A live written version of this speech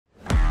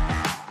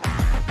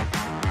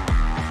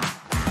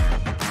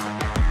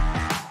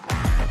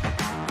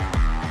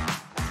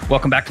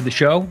Welcome back to the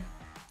show.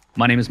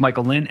 My name is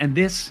Michael Lynn, and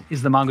this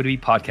is the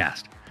MongoDB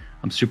podcast.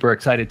 I'm super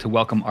excited to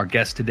welcome our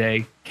guest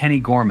today,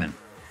 Kenny Gorman,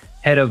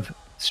 head of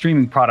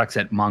streaming products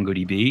at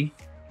MongoDB.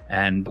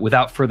 And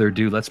without further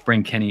ado, let's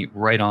bring Kenny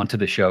right on to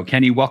the show.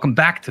 Kenny, welcome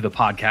back to the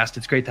podcast.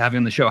 It's great to have you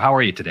on the show. How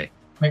are you today?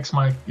 Thanks,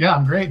 Mike. Yeah,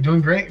 I'm great.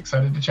 Doing great.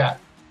 Excited to chat.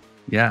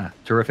 Yeah,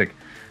 terrific.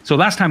 So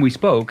last time we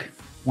spoke,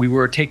 we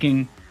were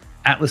taking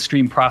Atlas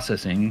Stream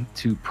Processing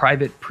to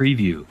private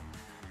preview.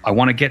 I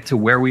want to get to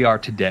where we are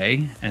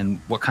today and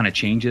what kind of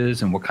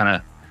changes and what kind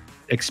of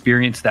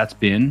experience that's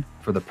been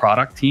for the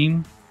product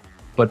team.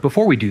 But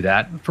before we do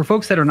that, for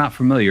folks that are not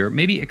familiar,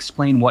 maybe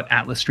explain what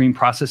Atlas Stream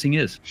Processing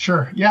is.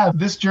 Sure. Yeah,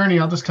 this journey,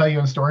 I'll just tell you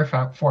in story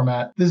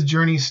format. This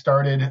journey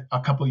started a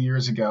couple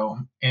years ago,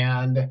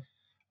 and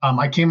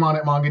I came on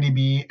at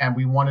MongoDB, and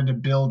we wanted to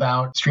build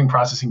out stream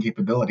processing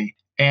capability.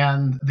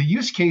 And the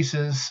use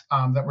cases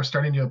that were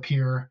starting to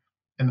appear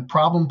and the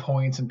problem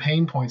points and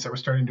pain points that were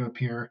starting to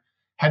appear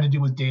had to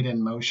do with data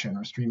in motion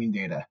or streaming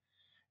data.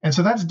 And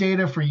so that's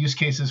data for use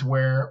cases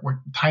where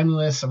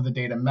timeliness of the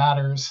data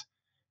matters.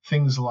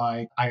 Things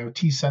like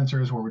IoT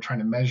sensors where we're trying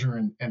to measure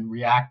and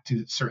react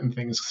to certain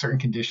things, certain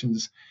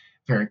conditions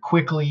very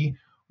quickly,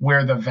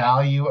 where the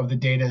value of the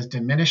data is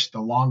diminished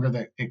the longer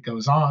that it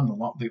goes on,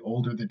 the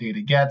older the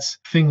data gets.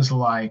 Things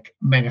like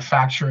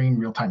manufacturing,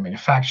 real-time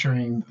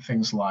manufacturing,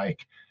 things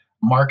like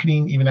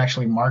marketing, even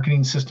actually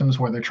marketing systems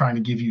where they're trying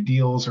to give you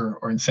deals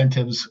or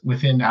incentives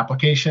within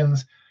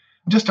applications.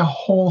 Just a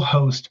whole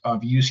host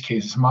of use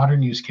cases,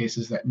 modern use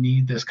cases that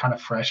need this kind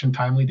of fresh and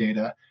timely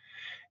data.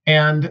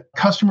 And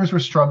customers were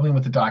struggling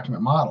with the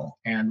document model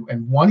and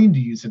wanting to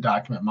use the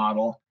document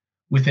model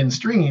within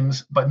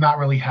streams, but not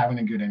really having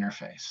a good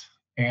interface.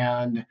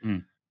 And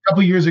a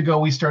couple of years ago,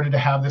 we started to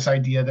have this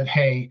idea that,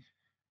 hey,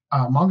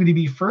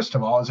 MongoDB, first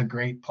of all, is a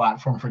great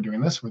platform for doing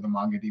this. We're the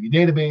MongoDB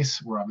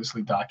database. We're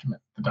obviously the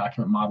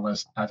document model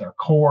as our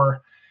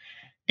core.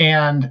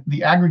 And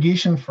the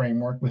aggregation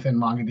framework within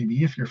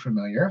MongoDB, if you're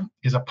familiar,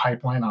 is a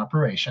pipeline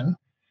operation.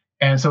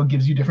 And so it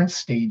gives you different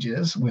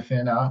stages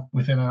within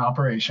an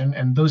operation.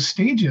 And those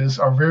stages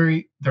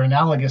they're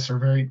analogous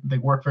they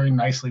work very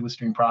nicely with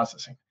stream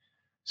processing.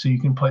 So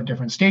you can put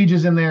different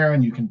stages in there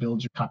and you can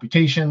build your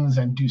computations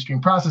and do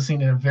stream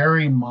processing in a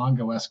very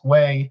Mongo-esque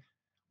way.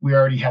 We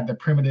already had the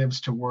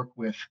primitives to work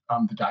with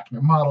the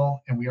document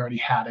model, and we already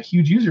had a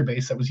huge user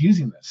base that was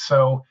using this.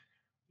 So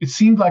it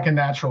seemed like a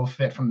natural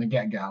fit from the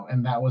get-go,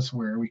 and that's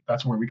where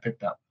we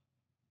picked up.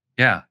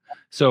 Yeah.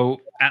 So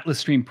Atlas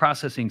Stream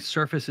Processing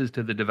surfaces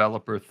to the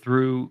developer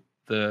through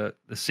the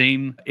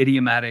same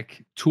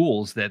idiomatic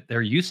tools that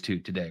they're used to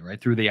today,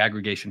 right? Through the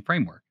aggregation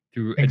framework,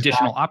 through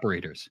additional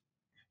operators.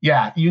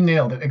 Yeah, you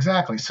nailed it.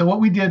 Exactly. So what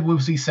we did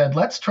was we said,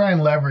 let's try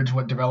and leverage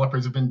what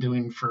developers have been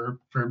doing for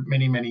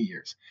many, many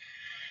years.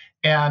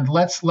 And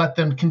let's let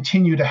them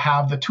continue to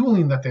have the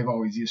tooling that they've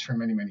always used for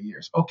many, many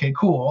years. Okay,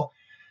 cool.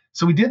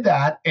 So we did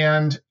that,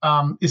 and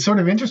it's sort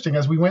of interesting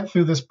as we went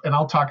through this, and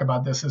I'll talk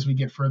about this as we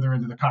get further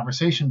into the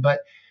conversation, but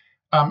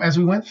as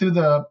we went through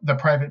the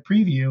private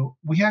preview,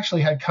 we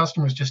actually had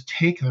customers just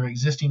take their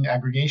existing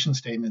aggregation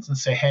statements and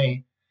say,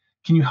 hey,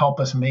 can you help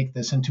us make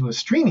this into a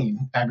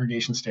streaming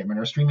aggregation statement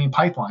or a streaming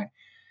pipeline?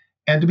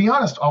 And to be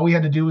honest, all we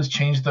had to do was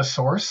change the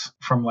source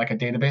from like a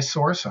database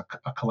source,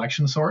 a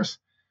collection source,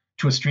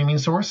 to a streaming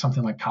source,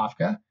 something like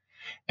Kafka.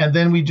 And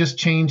then we just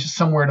change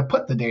somewhere to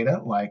put the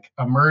data, like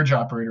a merge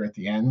operator at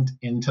the end,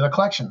 into the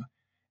collection.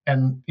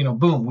 And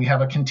boom, we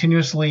have a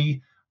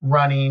continuously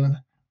running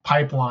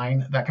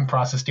pipeline that can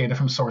process data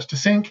from source to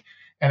sink,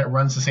 and it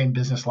runs the same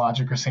business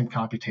logic or same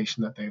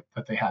computation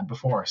that they had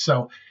before.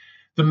 So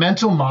the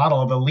mental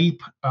model, the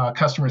leap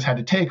customers had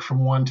to take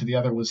from one to the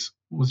other was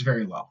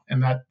very low,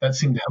 and that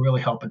seemed to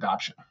really help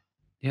adoption.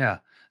 Yeah.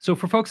 So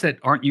for folks that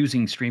aren't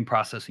using stream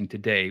processing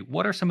today,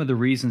 what are some of the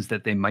reasons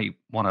that they might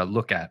want to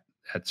look at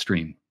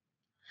Stream?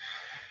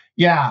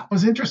 Yeah, it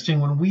was interesting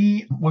when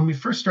we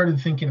first started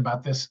thinking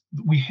about this.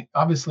 We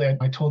obviously,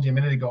 I told you a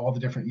minute ago, all the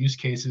different use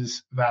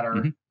cases that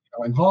are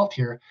involved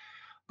here,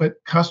 but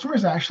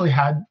customers actually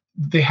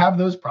have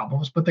those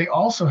problems, but they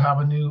also have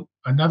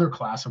another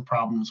class of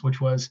problems,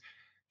 which was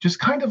just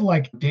kind of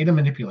like data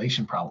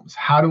manipulation problems.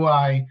 How do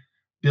I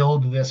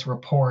build this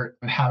report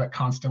and have it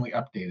constantly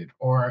updated?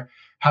 Or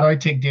how do I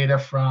take data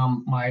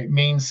from my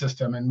main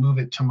system and move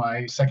it to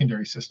my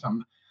secondary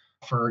system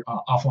for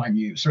offline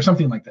use or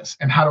something like this?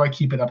 And how do I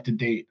keep it up to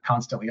date,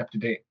 constantly up to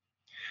date?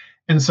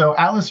 And so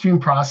Atlas Stream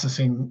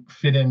Processing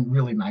fit in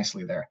really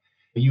nicely there.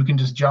 You can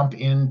just jump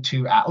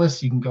into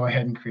Atlas. You can go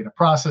ahead and create a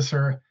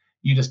processor.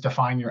 You just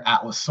define your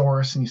Atlas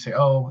source and you say,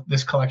 oh,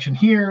 this collection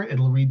here,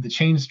 it'll read the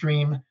change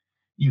stream.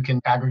 You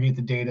can aggregate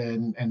the data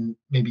and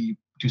maybe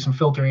do some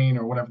filtering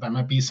or whatever that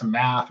might be, some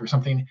math or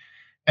something,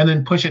 and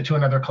then push it to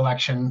another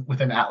collection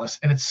within Atlas.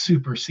 And it's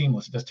super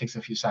seamless. It just takes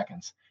a few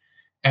seconds.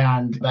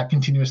 And that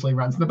continuously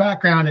runs in the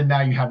background. And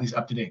now you have these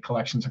up-to-date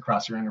collections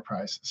across your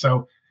enterprise.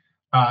 So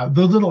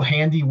those little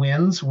handy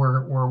wins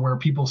were where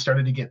people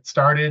started to get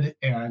started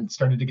and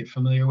started to get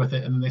familiar with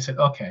it. And then they said,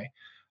 okay,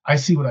 I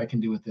see what I can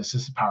do with this.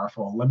 This is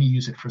powerful. Let me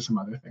use it for some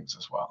other things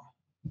as well.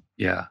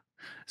 Yeah.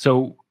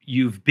 So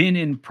you've been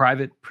in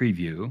private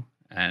preview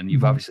and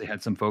you've Mhm. obviously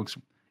had some folks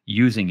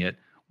using it.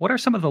 What are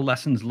some of the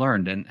lessons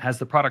learned and has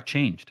the product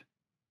changed?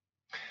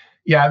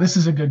 Yeah, this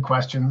is a good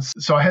question.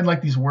 So I had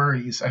like these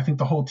worries. I think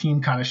the whole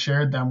team kind of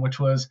shared them, which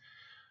was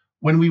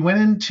when we went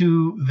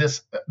into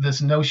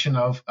this notion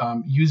of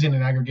using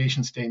an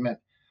aggregation statement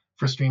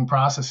for stream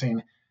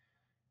processing.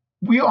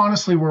 We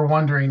honestly were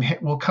wondering, hey,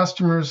 will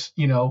customers,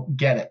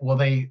 get it? Will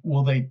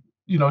they,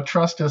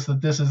 trust us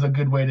that this is a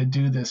good way to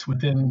do this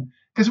within?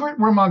 Because we're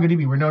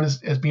MongoDB, we're known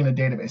as being a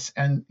database,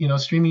 and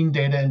streaming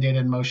data and data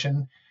in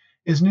motion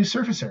is new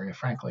surface area,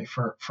 frankly,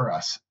 for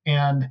us.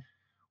 And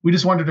we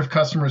just wondered if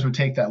customers would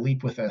take that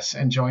leap with us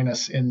and join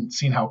us in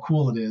seeing how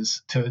cool it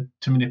is to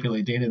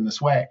manipulate data in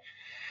this way.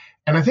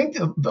 And I think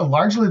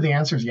largely the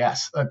answer is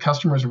yes.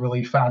 Customers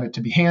really found it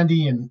to be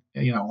handy and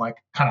like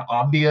kind of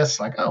obvious,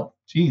 like, oh,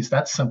 geez,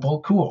 that's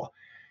simple, cool.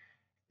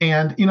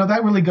 And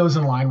that really goes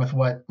in line with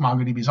what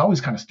MongoDB's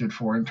always kind of stood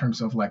for in terms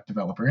of like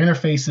developer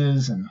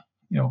interfaces and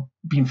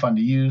being fun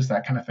to use,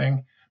 that kind of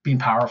thing, being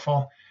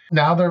powerful.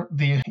 Now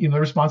the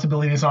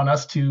responsibility is on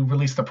us to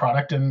release the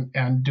product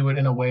and do it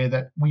in a way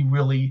that we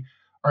really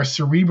are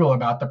cerebral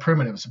about the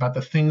primitives, about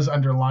the things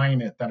underlying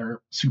it that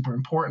are super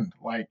important,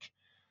 like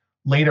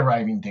late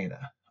arriving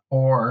data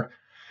or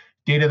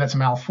data that's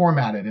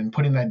malformatted and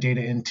putting that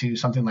data into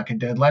something like a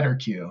dead letter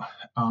queue.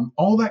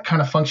 All that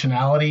kind of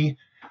functionality,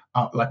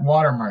 like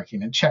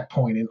watermarking and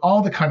checkpointing,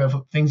 all the kind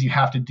of things you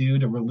have to do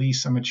to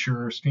release a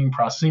mature stream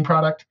processing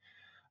product,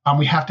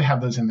 we have to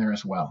have those in there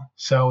as well.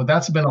 So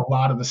that's been a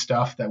lot of the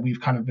stuff that we've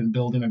kind of been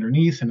building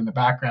underneath and in the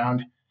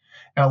background.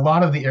 And a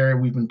lot of the area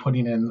we've been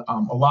putting in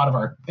a lot of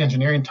our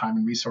engineering time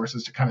and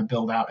resources to kind of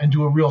build out and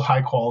do a real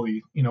high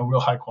quality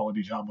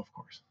job, of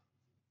course.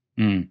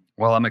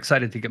 Well, I'm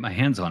excited to get my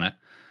hands on it.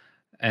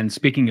 And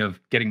speaking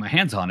of getting my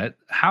hands on it,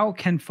 how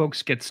can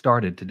folks get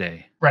started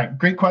today? Right.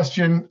 Great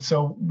question.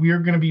 So we're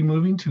going to be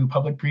moving to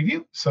public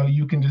preview. So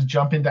you can just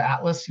jump into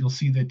Atlas. You'll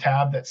see the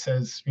tab that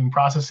says stream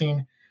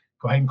processing.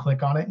 Go ahead and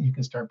click on it. You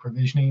can start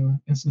provisioning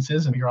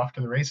instances and you're off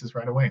to the races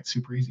right away. It's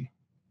super easy.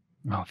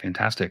 Oh,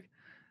 fantastic.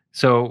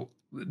 So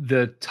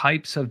the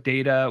types of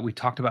data, we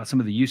talked about some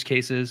of the use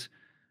cases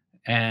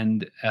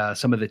and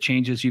some of the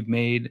changes you've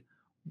made.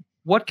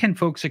 What can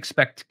folks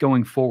expect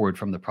going forward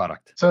from the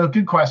product? So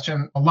good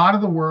question. A lot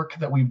of the work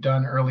that we've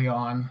done early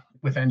on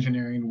with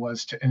engineering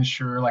was to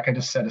ensure, like I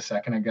just said a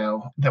second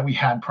ago, that we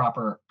had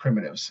proper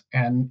primitives.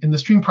 And in the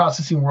stream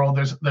processing world,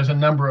 there's a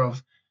number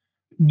of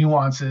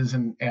nuances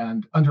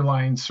and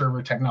underlying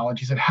server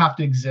technologies that have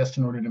to exist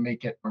in order to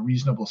make it a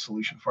reasonable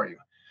solution for you.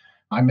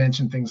 I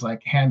mentioned things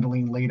like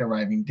handling late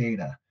arriving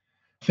data,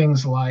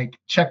 things like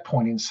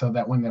checkpointing so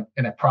that when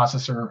a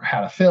processor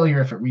had a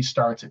failure, if it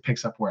restarts, it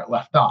picks up where it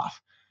left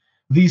off.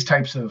 These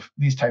types of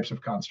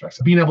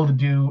constructs, being able to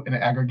do an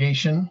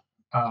aggregation,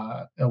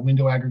 a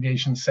window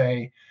aggregation,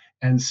 say,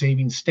 and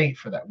saving state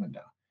for that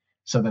window,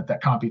 so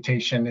that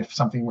computation, if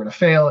something were to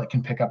fail, it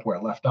can pick up where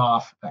it left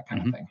off, that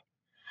kind of thing.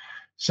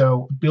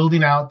 So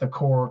building out the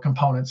core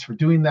components for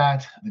doing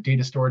that, the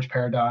data storage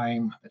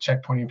paradigm, the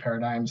checkpointing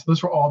paradigms,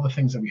 those were all the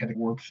things that we had to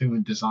work through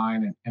and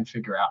design and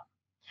figure out.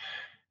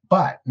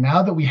 But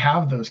now that we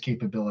have those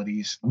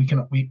capabilities,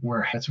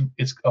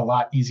 it's a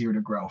lot easier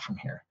to grow from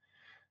here.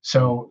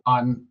 So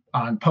on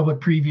public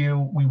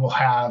preview, we will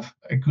have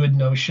a good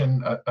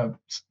notion of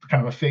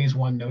kind of a phase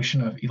one notion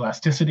of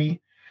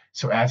elasticity.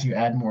 So as you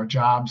add more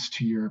jobs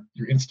to your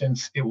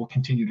instance, it will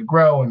continue to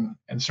grow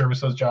and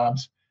service those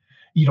jobs.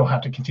 You don't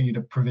have to continue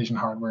to provision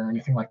hardware or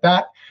anything like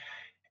that.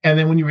 And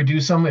then when you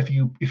reduce them, if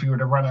you were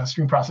to run a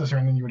stream processor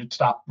and then you were to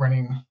stop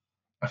running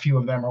a few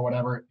of them or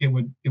whatever, it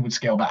would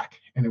scale back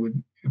and it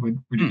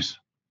would reduce.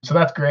 So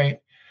that's great.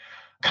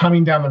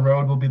 Coming down the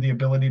road will be the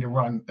ability to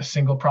run a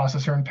single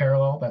processor in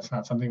parallel. That's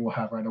not something we'll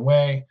have right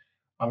away.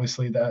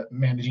 Obviously, the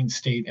managing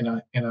state in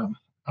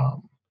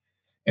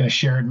a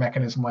shared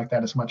mechanism like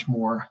that is much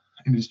more,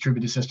 in a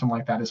distributed system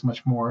like that is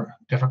much more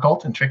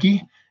difficult and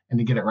tricky. And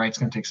to get it right, it's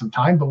going to take some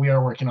time, but we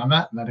are working on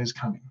that, and that is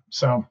coming.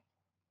 So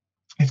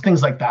it's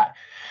things like that.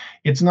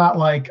 It's not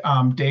like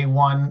day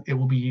one, it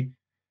will be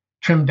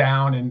trimmed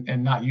down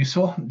and not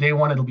useful. Day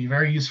one, it'll be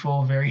very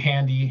useful, very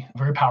handy,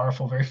 very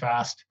powerful, very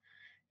fast.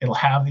 It'll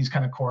have these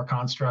kind of core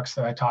constructs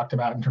that I talked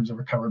about in terms of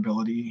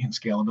recoverability and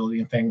scalability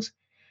and things.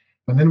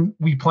 And then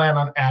we plan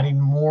on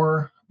adding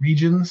more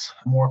regions,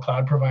 more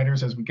cloud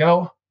providers as we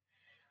go.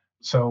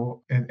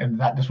 So, and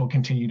that just will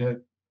continue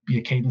to be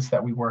a cadence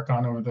that we work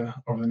on over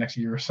the next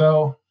year or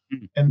so.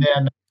 And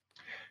then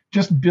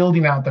just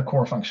building out the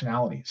core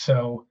functionality.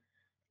 So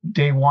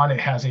day one, it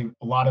has a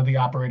lot of the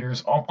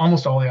operators,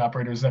 almost all the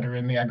operators that are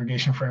in the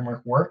aggregation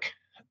framework work,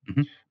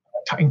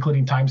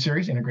 including time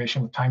series,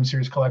 integration with time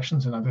series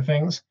collections and other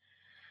things.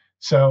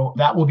 So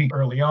that will be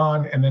early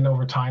on. And then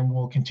over time,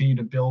 we'll continue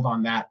to build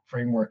on that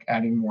framework,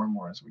 adding more and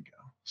more as we go.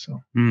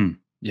 So,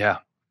 yeah.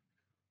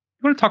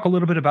 You want to talk a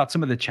little bit about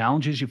some of the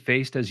challenges you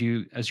faced as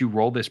you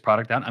roll this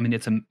product out? I mean,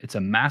 it's a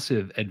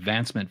massive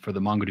advancement for the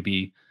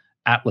MongoDB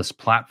Atlas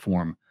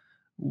platform.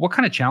 What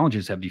kind of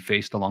challenges have you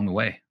faced along the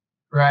way?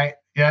 Right.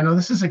 Yeah, no,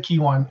 this is a key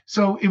one.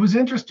 So it was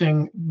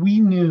interesting. We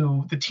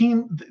knew the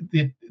team,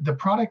 the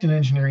product and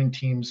engineering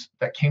teams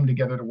that came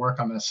together to work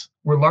on this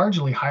were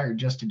largely hired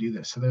just to do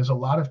this. So there's a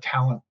lot of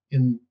talent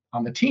in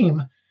on the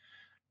team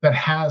that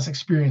has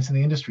experience in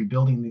the industry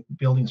building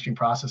stream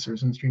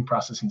processors and stream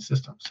processing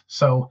systems.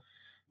 So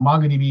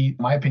MongoDB, in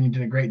my opinion,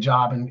 did a great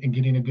job in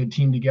getting a good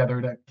team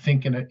together to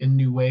think in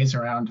new ways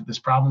around this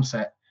problem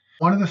set.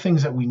 One of the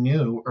things that we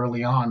knew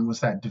early on was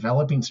that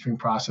developing stream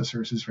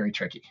processors is very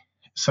tricky.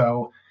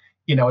 So,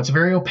 it's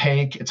very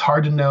opaque. It's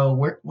hard to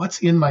know what's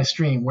in my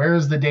stream. Where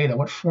is the data?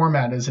 What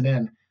format is it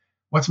in?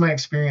 What's my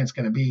experience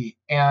going to be?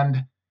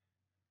 And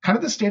kind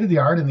of the state of the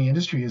art in the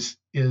industry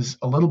is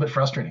a little bit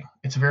frustrating.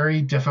 It's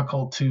very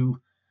difficult to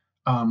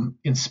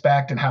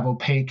inspect and have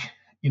opaque,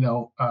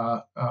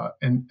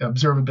 and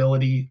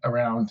observability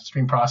around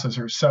stream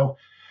processors. So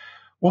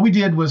what we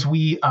did was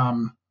we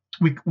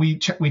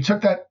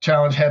took that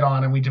challenge head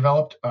on, and we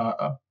developed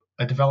a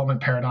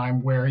development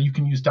paradigm where you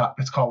can use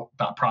it's called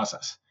dot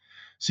process.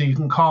 So you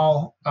can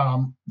call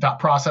dot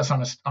process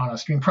on a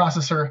stream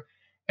processor,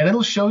 and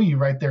it'll show you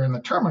right there in the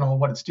terminal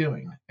what it's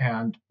doing,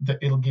 and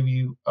it'll give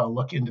you a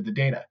look into the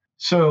data.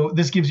 So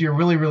this gives you a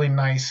really, really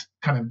nice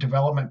kind of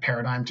development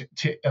paradigm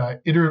to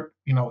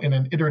in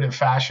an iterative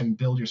fashion,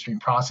 build your stream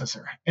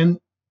processor. And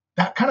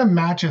that kind of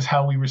matches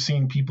how we were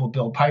seeing people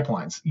build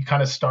pipelines. You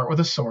kind of start with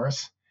a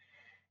source,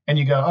 and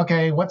you go,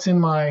 okay, what's in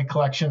my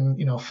collection,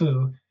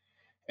 foo?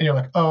 And you're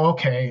like, oh,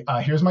 okay,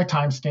 here's my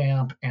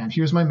timestamp, and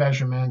here's my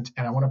measurement,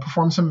 and I want to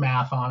perform some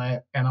math on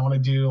it, and I want to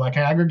do like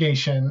an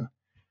aggregation.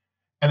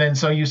 And then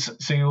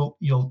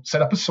you'll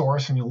set up a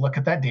source, and you'll look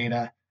at that data,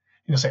 and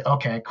you'll say,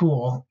 okay,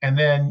 cool. And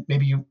then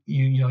maybe you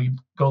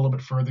go a little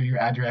bit further, you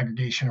add your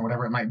aggregation or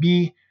whatever it might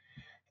be.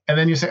 And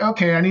then you say,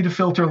 okay, I need to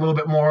filter a little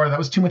bit more. That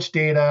was too much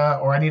data,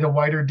 or I need a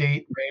wider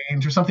date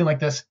range or something like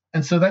this.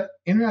 And so that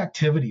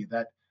interactivity,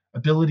 that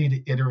ability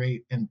to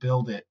iterate and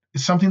build it,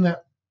 is something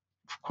that,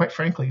 quite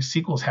frankly,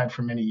 SQL's had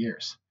for many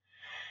years.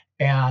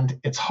 And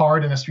it's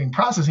hard in a stream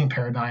processing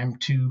paradigm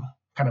to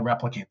kind of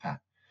replicate that.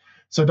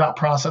 So dot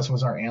process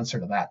was our answer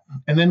to that.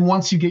 And then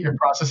once you get your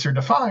processor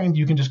defined,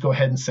 you can just go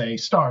ahead and say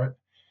start,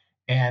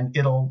 and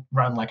it'll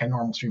run like a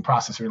normal stream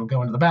processor. It'll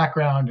go into the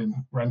background and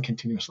run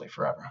continuously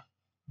forever.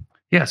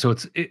 Yeah, so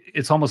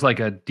it's almost like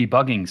a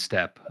debugging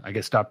step, I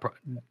guess.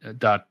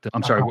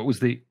 I'm sorry, what was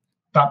the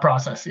dot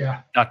process?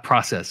 Yeah. Dot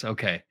process.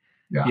 Okay.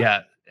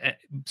 Yeah.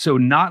 So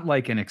not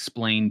like an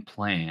explained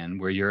plan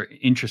where you're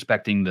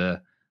introspecting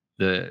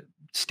the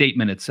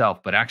statement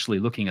itself, but actually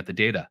looking at the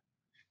data.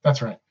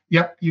 That's right.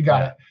 Yep, you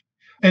got it.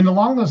 And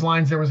along those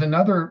lines, there was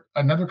another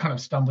kind of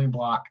stumbling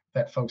block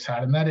that folks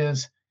had, and that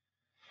is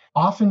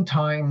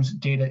oftentimes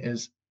data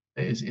is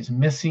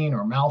missing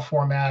or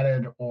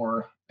malformatted,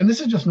 and this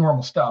is just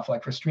normal stuff.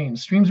 Like for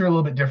streams are a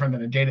little bit different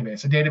than a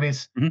database. A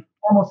database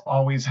almost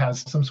always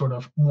has some sort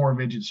of more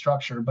rigid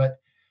structure, but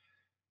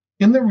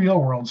in the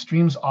real world,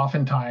 streams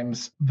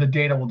oftentimes the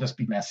data will just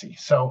be messy.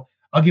 So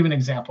I'll give an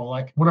example.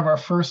 Like one of our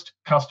first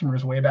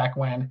customers way back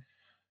when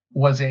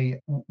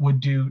would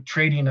do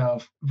trading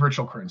of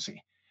virtual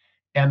currency.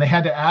 And they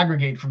had to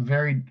aggregate from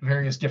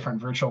various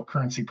different virtual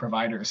currency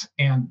providers.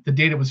 And the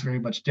data was very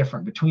much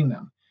different between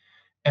them.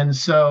 And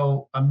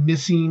so a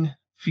missing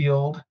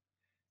field,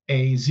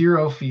 a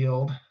zero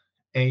field,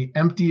 a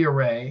empty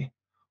array,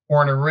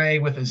 or an array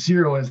with a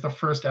zero as the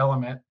first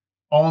element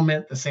all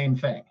meant the same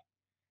thing.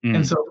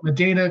 And so from a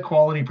data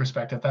quality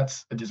perspective,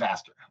 that's a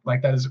disaster.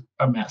 Like that is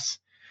a mess.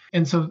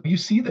 And so you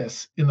see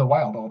this in the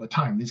wild all the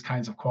time, these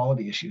kinds of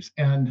quality issues.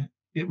 And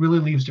it really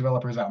leaves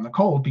developers out in the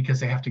cold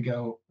because they have to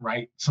go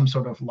write some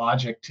sort of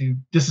logic to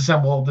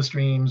disassemble the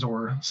streams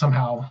or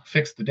somehow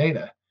fix the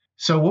data.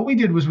 So what we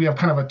did was we have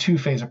kind of a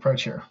two-phase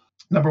approach here.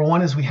 Number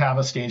one is we have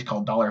a stage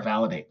called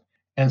 $validate.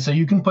 And so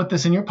you can put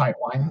this in your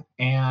pipeline,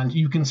 and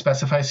you can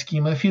specify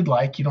schema if you'd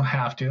like. You don't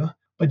have to.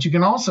 But you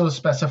can also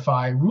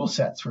specify rule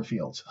sets for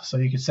fields. So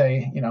you could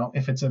say,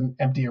 if it's an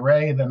empty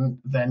array,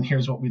 then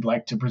here's what we'd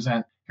like to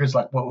present. Here's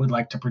like what we'd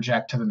like to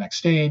project to the next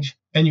stage.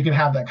 And you can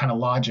have that kind of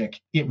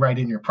logic right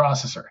in your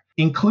processor,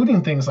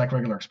 including things like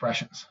regular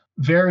expressions.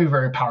 Very,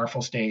 very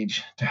powerful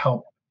stage to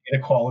help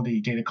data quality,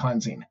 data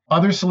cleansing.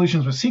 Other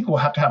solutions with SQL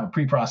have to have a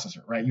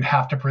preprocessor, right? You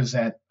have to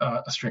present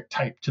a strict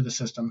type to the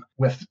system.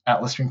 With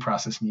Atlas Stream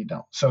Processing, you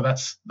don't. So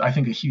that's, I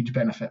think, a huge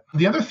benefit.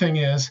 The other thing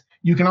is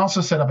you can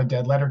also set up a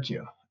dead letter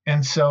queue.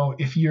 And so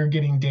if you're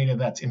getting data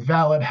that's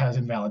invalid, has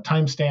invalid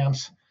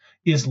timestamps,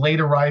 is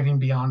late arriving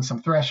beyond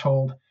some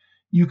threshold,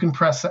 you can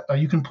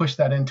push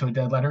that into a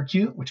dead letter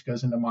queue, which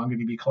goes into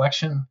MongoDB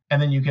collection,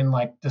 and then you can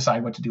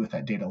decide what to do with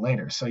that data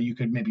later. So you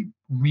could maybe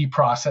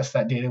reprocess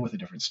that data with a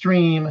different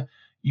stream.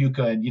 You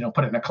could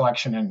put it in a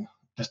collection and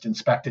just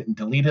inspect it and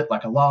delete it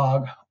like a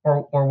log,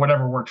 or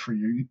whatever worked for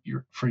your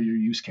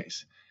use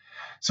case.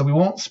 So we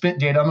won't spit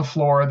data on the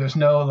floor. There's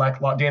no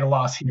data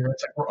loss here.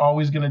 It's like we're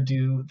always going to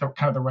do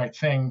the right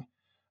thing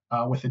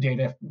with the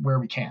data where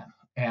we can.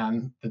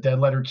 And the dead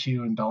letter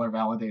queue and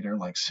 $validate are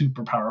like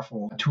super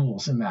powerful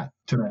tools to that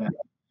end.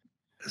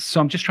 So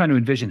I'm just trying to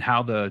envision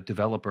how the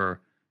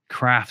developer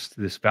crafts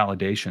this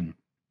validation.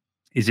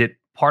 Is it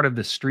part of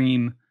the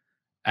stream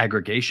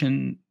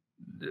aggregation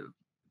uh,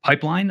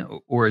 pipeline,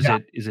 or Yeah.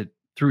 is it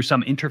through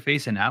some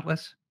interface in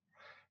Atlas?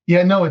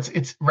 Yeah, no,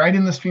 it's right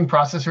in the stream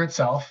processor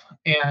itself,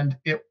 and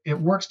it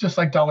works just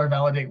like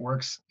 $validate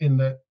works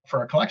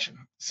for a collection.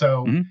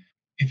 So Hmm.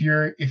 if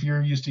you're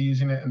used to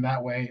using it in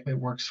that way, it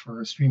works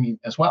for streaming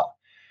as well.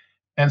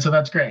 And so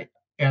that's great.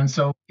 And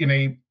so in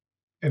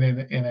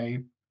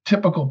a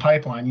typical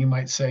pipeline, you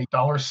might say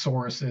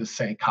 $source is,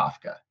 say,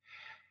 Kafka.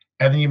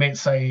 And then you might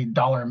say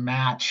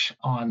 $match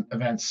on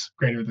events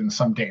greater than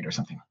some date or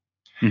something.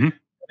 Hmm.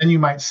 Then you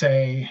might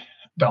say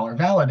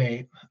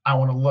 $validate. I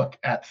want to look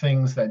at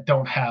things that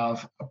don't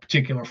have a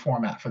particular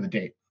format for the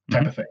date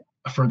type Hmm. of thing,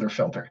 a further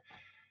filter.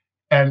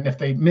 And if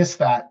they miss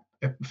that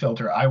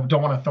filter, I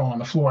don't want to throw them on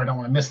the floor. I don't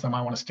want to miss them.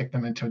 I want to stick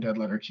them into a dead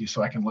letter queue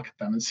so I can look at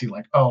them and see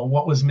like, oh,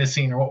 what was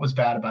missing or what was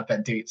bad about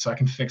that date so I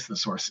can fix the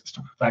source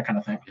system, that kind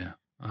of thing. Yeah.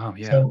 Oh,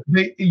 yeah. So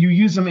you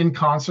use them in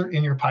concert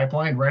in your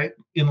pipeline, right?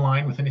 In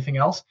line with anything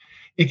else.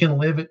 It can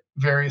live at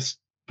various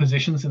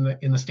positions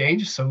in the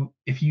stage. So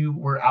if you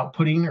were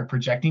outputting or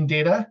projecting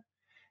data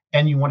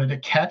and you wanted to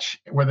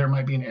catch where there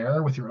might be an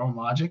error with your own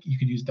logic, you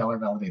could use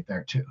 $validate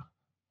there too.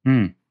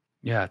 Hmm.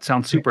 Yeah, it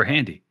sounds super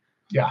handy.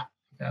 Yeah,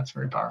 that's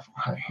very powerful,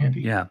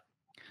 handy. Yeah.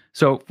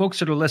 So, folks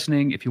that are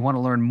listening, if you want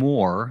to learn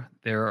more,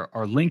 there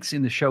are links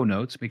in the show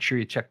notes. Make sure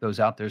you check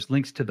those out. There's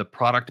links to the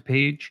product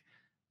page,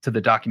 to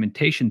the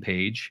documentation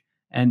page,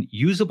 and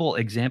usable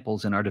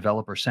examples in our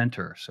developer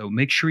center. So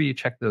make sure you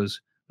check those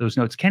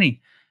notes.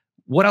 Kenny,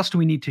 what else do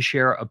we need to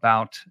share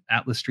about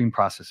Atlas Stream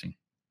Processing?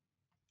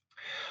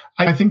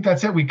 I think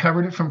that's it. We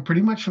covered it from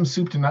pretty much from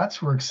soup to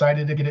nuts. We're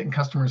excited to get it in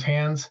customers'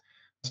 hands,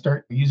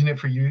 start using it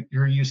for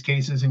your use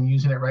cases and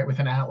using it right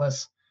within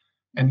Atlas.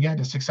 And yeah,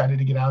 just excited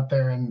to get out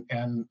there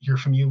and hear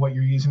from you what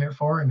you're using it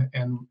for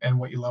and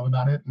what you love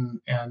about it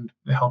and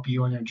to help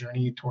you on your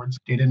journey towards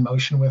data in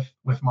motion with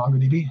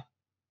MongoDB.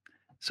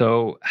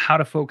 So, how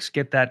do folks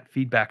get that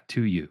feedback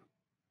to you?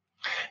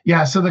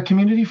 Yeah, so the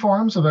community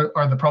forums are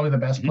probably the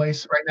best Mhm.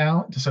 place right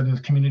now. So there's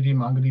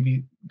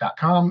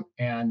community.mongodb.com,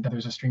 and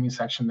there's a streaming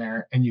section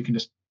there, and you can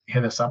just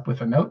hit us up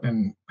with a note,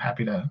 and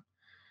happy to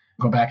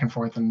go back and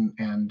forth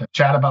and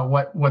chat about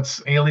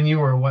what's ailing you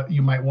or what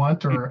you might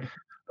want or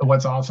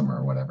what's awesome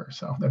or whatever.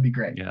 So that'd be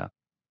great. Yeah,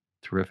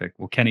 terrific.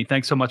 Well, Kenny,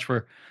 thanks so much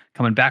for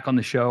coming back on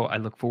the show. I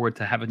look forward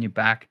to having you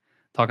back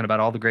talking about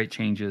all the great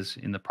changes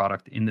in the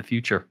product in the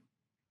future.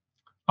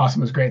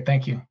 Awesome. It was great.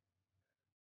 Thank you.